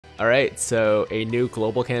Alright, so a new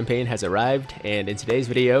global campaign has arrived, and in today's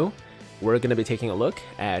video, we're going to be taking a look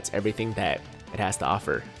at everything that it has to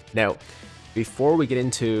offer. Now, before we get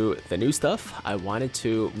into the new stuff, I wanted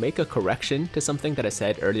to make a correction to something that I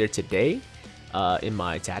said earlier today in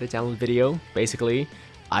my data download video. Basically,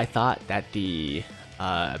 I thought that the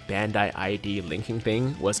Bandai ID linking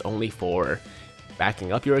thing was only for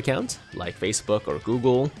backing up your account, like Facebook or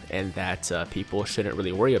Google, and that people shouldn't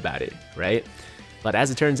really worry about it, right? But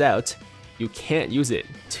as it turns out, you can't use it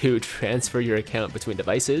to transfer your account between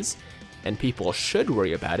devices, and people should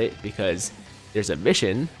worry about it because there's a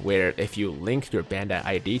mission where if you link your Bandai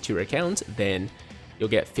ID to your account, then you'll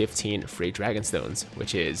get 15 free Dragon Stones,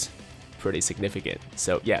 which is pretty significant.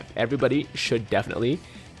 So yeah, everybody should definitely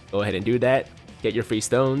go ahead and do that, get your free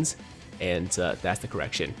stones, and that's the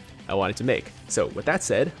correction I wanted to make. So with that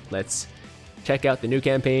said, let's check out the new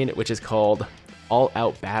campaign, which is called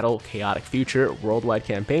All-Out Battle Chaotic Future World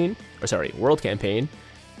Campaign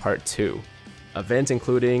Part 2. Events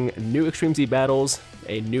including new Extreme Z battles,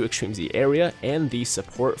 a new Extreme Z area, and the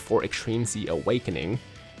support for Extreme Z Awakening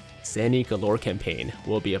Zanny Galore campaign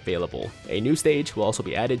will be available. A new stage will also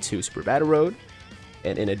be added to Super Battle Road,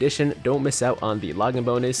 and in addition, don't miss out on the login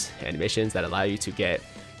bonus and missions that allow you to get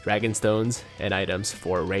Dragon Stones and items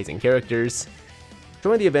for raising characters.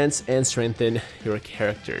 Join the events and strengthen your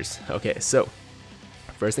characters. Okay, so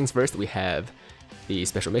first things first, we have the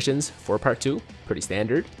special missions for Part 2, pretty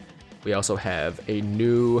standard. We also have a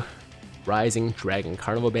new Rising Dragon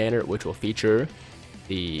Carnival banner, which will feature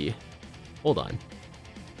the... Hold on.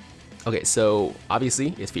 Okay, so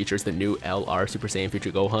obviously it features the new LR Super Saiyan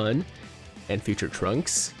Future Gohan and Future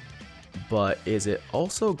Trunks, but is it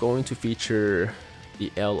also going to feature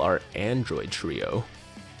the LR Android trio,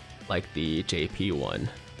 like the JP one?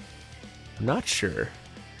 I'm not sure.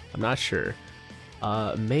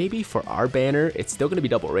 Maybe for our banner, it's still going to be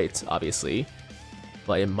double rates, obviously,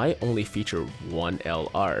 but it might only feature one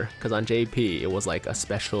LR, because on JP, it was like a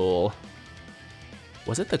special...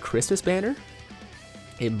 Was it the Christmas banner?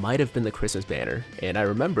 It might have been the Christmas banner, and I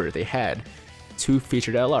remember they had two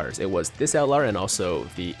featured LRs. It was this LR and also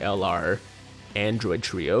the LR Android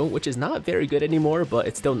trio, which is not very good anymore, but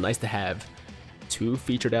it's still nice to have two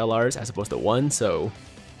featured LRs as opposed to one, so...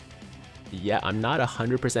 Yeah, I'm not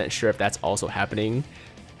 100% sure if that's also happening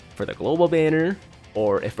for the global banner,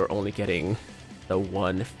 or if we're only getting the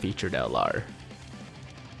one featured LR.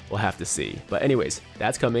 We'll have to see. But anyways,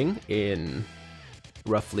 that's coming in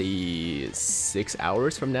roughly 6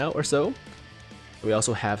 hours from now or so. We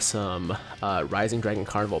also have some Rising Dragon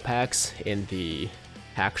Carnival packs in the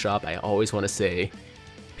pack shop. I always want to say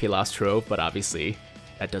Pilaf's Trove, but obviously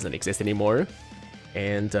that doesn't exist anymore.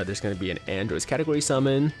 And there's going to be an Android's category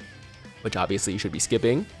summon, which obviously you should be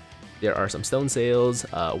skipping. There are some stone sales,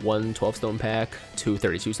 one 12 stone pack, two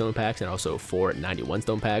 32 stone packs, and also four 91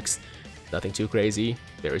 stone packs. Nothing too crazy,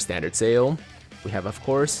 very standard sale. We have, of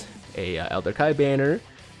course, a Elder Kai banner,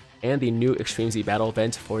 and the new Extreme Z battle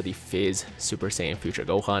event for the Fizz Super Saiyan Future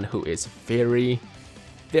Gohan, who is very,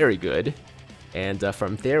 very good. And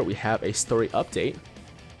from there, we have a story update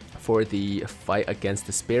for the Fight Against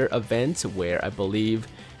Despair event, where I believe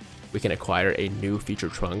we can acquire a new Future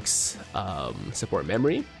Trunks support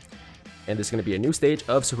memory. And there's going to be a new stage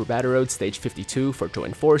of Super Battle Road, stage 52 for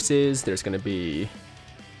Join Forces. There's going to be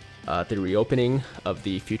the reopening of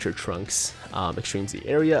the Future Trunks Extreme Z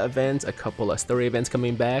area event, a couple of story events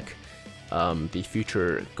coming back. The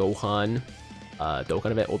Future Gohan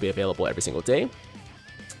Dokkan event will be available every single day.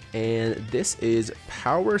 And this is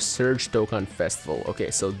Power Surge Dokkan Festival.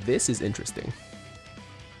 Okay, so this is interesting.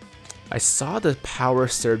 I saw the Power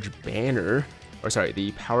Surge banner, or sorry,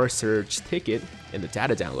 the Power Surge ticket in the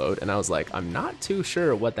data download, and I was like, I'm not too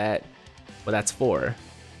sure what that's for,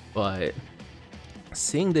 but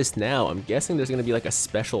seeing this now, I'm guessing there's gonna be like a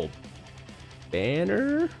special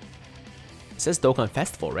banner. It says Dokkan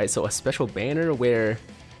Festival, right? So a special banner where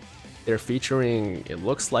they're featuring, it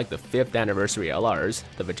looks like the 5th anniversary LRs,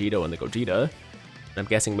 the Vegito and the Gogeta. And I'm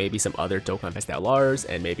guessing maybe some other Dokkan Fest LRs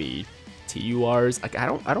and maybe TURs. Like I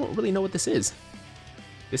don't really know what this is.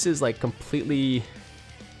 This is like completely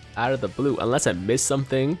out of the blue, unless I missed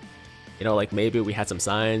something. You know, like maybe we had some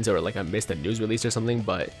signs, or like I missed a news release or something,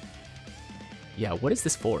 but yeah, what is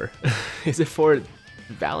this for? Is it for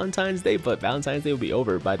Valentine's Day? But Valentine's Day will be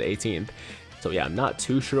over by the 18th. So yeah, I'm not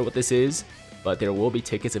too sure what this is, but there will be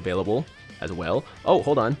tickets available as well. Oh,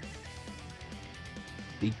 hold on.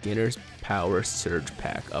 Beginner's Power Surge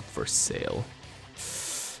pack up for sale.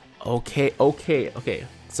 Okay.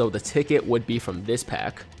 So the ticket would be from this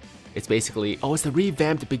pack. It's basically, oh, it's the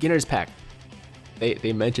revamped beginner's pack.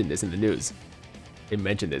 They mentioned this in the news. They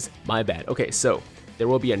mentioned this. My bad. Okay, so there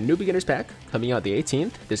will be a new beginners pack coming out the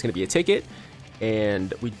 18th. There's going to be a ticket,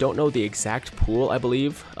 and we don't know the exact pool, I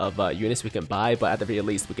believe, of units we can buy, but at the very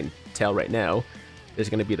least, we can tell right now. There's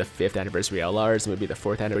going to be the 5th anniversary LRs, maybe the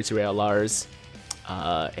 4th anniversary LRs,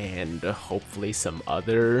 and hopefully some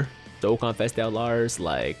other Dokkan Fest LRs,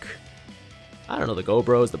 like, I don't know, the Go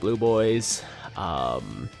Bros, the Blue Boys, yeah,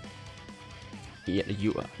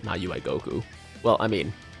 not UI Goku. Well, I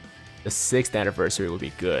mean, the 6th anniversary would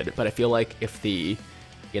be good, but I feel like if the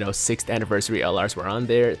 6th anniversary LRs were on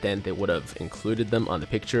there, then they would have included them on the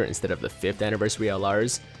picture instead of the 5th anniversary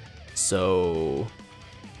LRs. So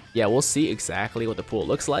yeah, we'll see exactly what the pool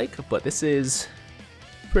looks like, but this is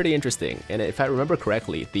pretty interesting. And if I remember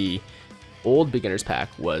correctly, the old beginners pack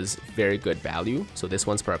was very good value, so this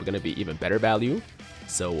one's probably going to be even better value.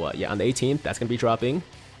 So yeah, on the 18th, that's going to be dropping.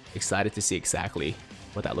 Excited to see exactly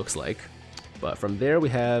what that looks like. But from there, we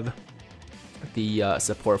have the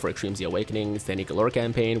support for Extreme Z Awakening Standing Galore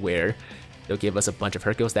campaign, where they'll give us a bunch of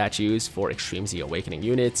Hercule statues for Extreme Z Awakening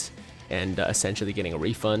units, and essentially getting a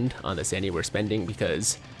refund on the Sandy we're spending,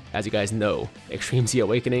 because as you guys know, Extreme Z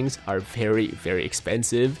Awakenings are very, very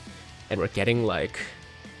expensive, and we're getting like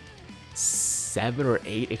 7 or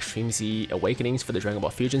 8 Extreme Z Awakenings for the Dragon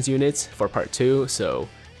Ball Fusions units for part 2, so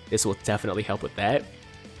this will definitely help with that.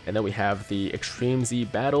 And then we have the Extreme Z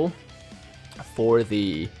battle for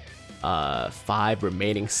the 5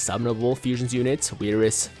 remaining summonable Fusions units: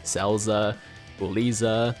 Weirus, Celza,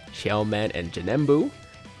 Uliza, Xiaoman, and Janembu.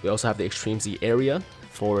 We also have the Extreme Z area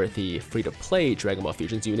for the free-to-play Dragon Ball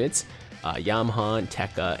Fusions units: Yamhan,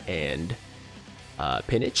 Tekka, and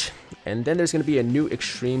Pinich. And then there's going to be a new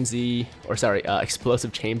Explosive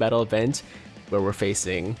Chain Battle event where we're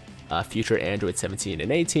facing future Android 17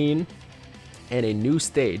 and 18, and a new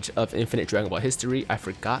stage of Infinite Dragon Ball History. I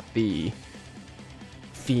forgot the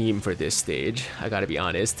theme for this stage, I gotta be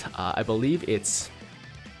honest. I believe it's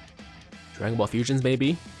Dragon Ball Fusions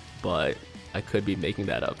maybe, but I could be making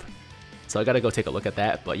that up. So I gotta go take a look at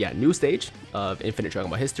that. But yeah, new stage of Infinite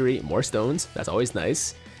Dragon Ball History, more stones, that's always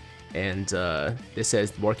nice. And this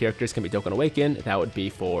says more characters can be Dokkan Awakened. That would be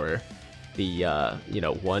for the,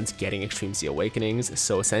 ones getting Extreme Z Awakenings.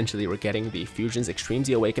 So essentially we're getting the Fusions, Extreme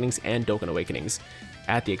Z Awakenings, and Dokkan Awakenings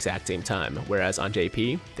at the exact same time. Whereas on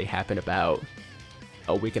JP, they happen about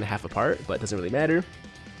a week and a half apart, but it doesn't really matter.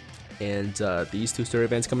 And these 2 story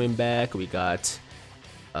events coming back. We got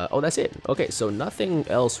oh, that's it. Okay, so nothing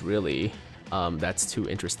else really that's too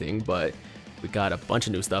interesting, but we got a bunch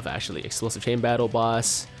of new stuff actually. Explosive Chain Battle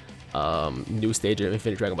boss, new stage of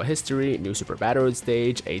Infinite Dragon Ball History, new Super Battle Road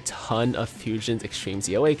stage, a ton of Fusions, Extreme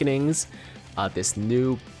Z Awakenings, this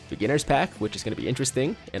new beginners pack, which is going to be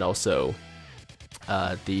interesting, and also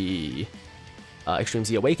the Extreme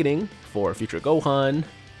Z Awakening for Future Gohan,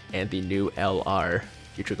 and the new LR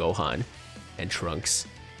Future Gohan and Trunks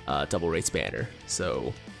double rates banner.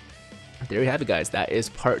 So there you have it, guys. That is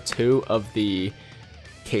part 2 of the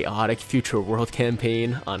Chaotic Future World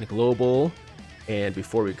campaign on Global. And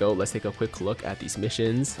before we go, let's take a quick look at these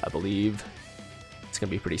missions. I believe it's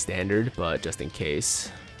gonna be pretty standard, but just in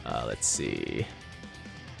case, let's see.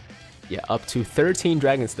 Yeah, up to 13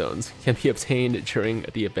 Dragon Stones can be obtained during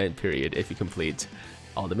the event period if you complete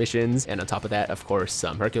all the missions. And on top of that, of course,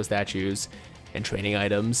 some Hercule statues and training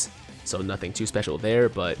items. So nothing too special there,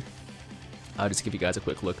 but I'll just give you guys a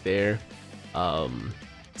quick look there.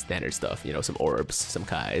 Standard stuff, some orbs, some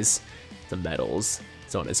Kais, some medals,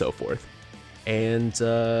 so on and so forth. And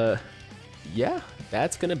yeah,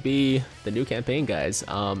 that's gonna be the new campaign, guys.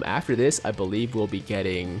 After this, I believe we'll be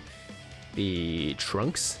getting the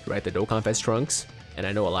Trunks, right? The Dokkan Fest Trunks. And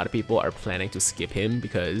I know a lot of people are planning to skip him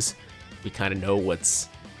because we kind of know what's,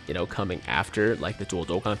 coming after, like the dual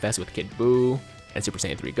Dokkan Fest with Kid Buu and Super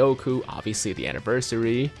Saiyan 3 Goku, obviously the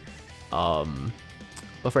anniversary.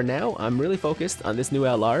 But for now, I'm really focused on this new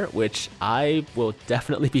LR, which I will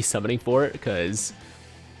definitely be summoning for because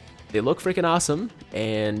they look freaking awesome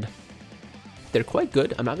and they're quite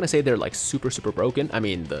good. I'm not gonna say they're like super broken. I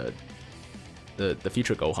mean, the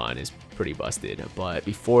future Gohan is pretty busted, but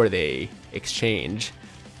before they exchange,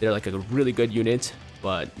 they're like a really good unit,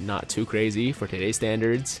 but not too crazy for today's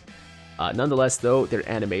standards. Nonetheless, though, their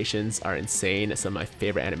animations are insane. Some of my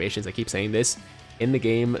favorite animations, I keep saying this, in the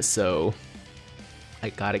game, so I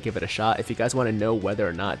gotta give it a shot. If you guys want to know whether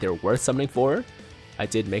or not they're worth summoning for, I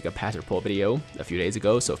did make a pass or pull video a few days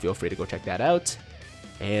ago, so feel free to go check that out.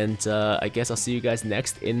 And I guess I'll see you guys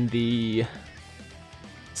next in the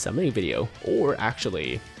summoning video, or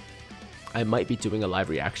actually I might be doing a live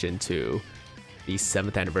reaction to the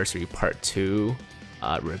 7th anniversary part 2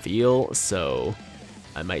 reveal, so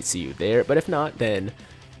I might see you there. But if not, then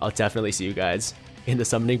I'll definitely see you guys in the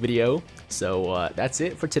summoning video. So that's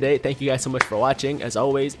it for today. Thank you guys so much for watching. As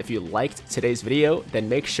always, if you liked today's video, then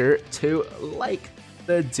make sure to like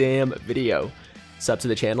the damn video. Sub to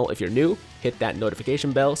the channel if you're new, hit that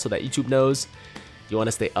notification bell so that YouTube knows you want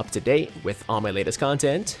to stay up to date with all my latest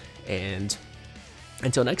content. And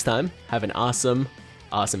until next time, have an awesome,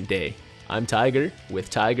 awesome day. I'm Tiger with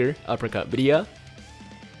Tiger Uppercut Video,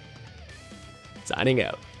 signing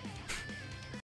out.